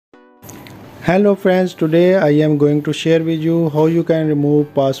Hello friends, today I am going to share with you how you can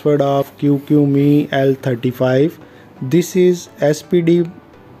remove password of QQmee L35. This is SPD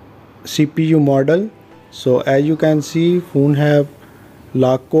CPU model. So as you can see, phone have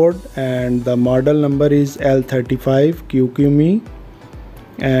lock code and the model number is L35 QQmee,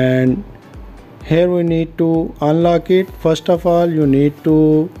 and here we need to unlock it. First of all, you need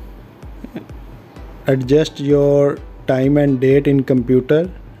to adjust your time and date in computer.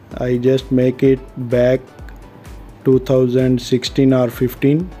 I just make it back 2016 or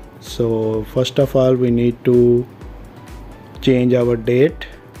 15. So first of all we need to change our date.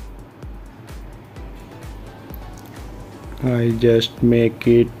 I just make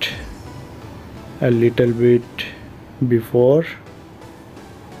it a little bit before.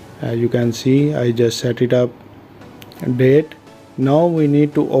 As you can see, I just set it up date. Now we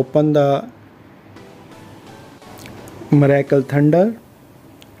need to open the Miracle Thunder.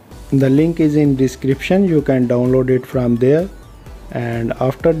 The link is in description, you can download it from there, and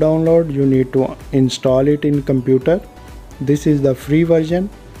after download you need to install it in computer. This is the free version,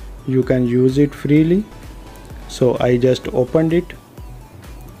 you can use it freely. So I just opened it.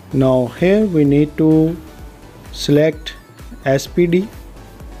 Now here we need to select SPD.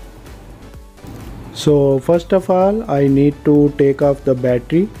 So first of all I need to take off the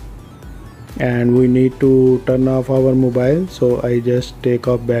battery and we need to turn off our mobile. So I just take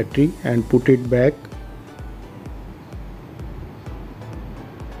off battery and put it back.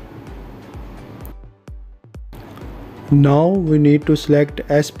 Now we need to select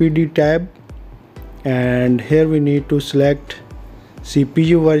SPD tab, and here we need to select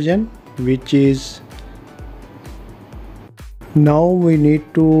CPU version, which is, now we need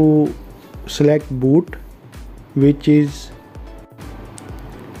to select boot, which is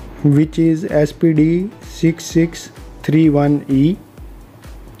SPD 6631E.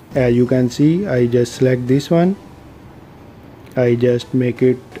 As you can see, I just select this one. I just make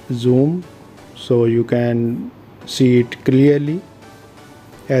it zoom so you can see it clearly.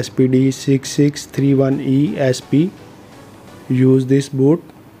 SPD 6631E SP. Use this boot.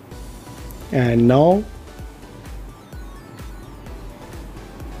 And now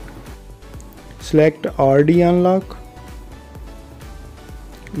select RD unlock,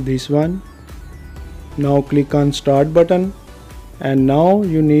 this one. Now click on start button, and now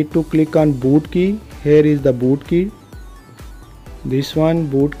you need to click on boot key. Here is the boot key, this one,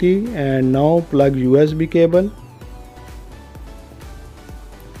 boot key. And now plug USB cable,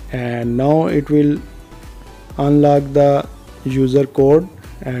 and now it will unlock the user code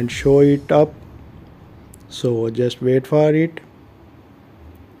and show it up. So just wait for it.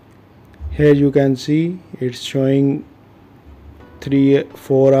 Here you can see it's showing 3,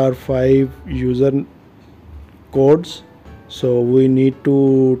 4 or 5 user codes. So we need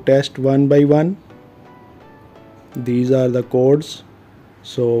to test one by one. These are the codes,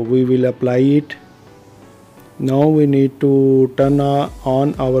 so we will apply it. Now we need to turn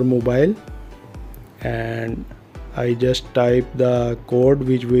on our mobile, and I just type the code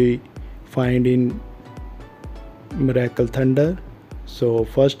which we find in Miracle Thunder. So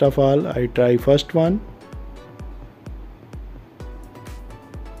first of all I try first one.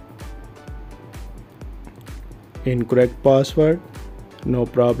 Incorrect password, no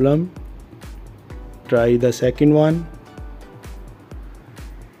problem. Try the second one.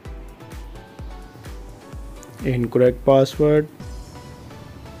 Incorrect password.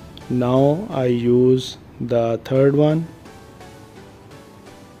 Now I use the third one.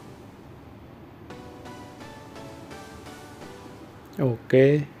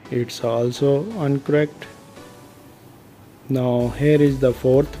 Okay, it's also incorrect. Now here is the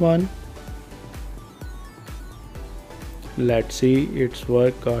fourth one. Let's see it's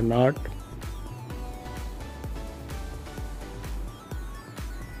work or not.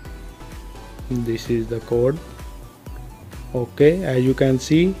 This is the code. Okay, as you can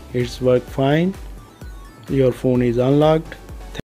see it's work fine. Your phone is unlocked.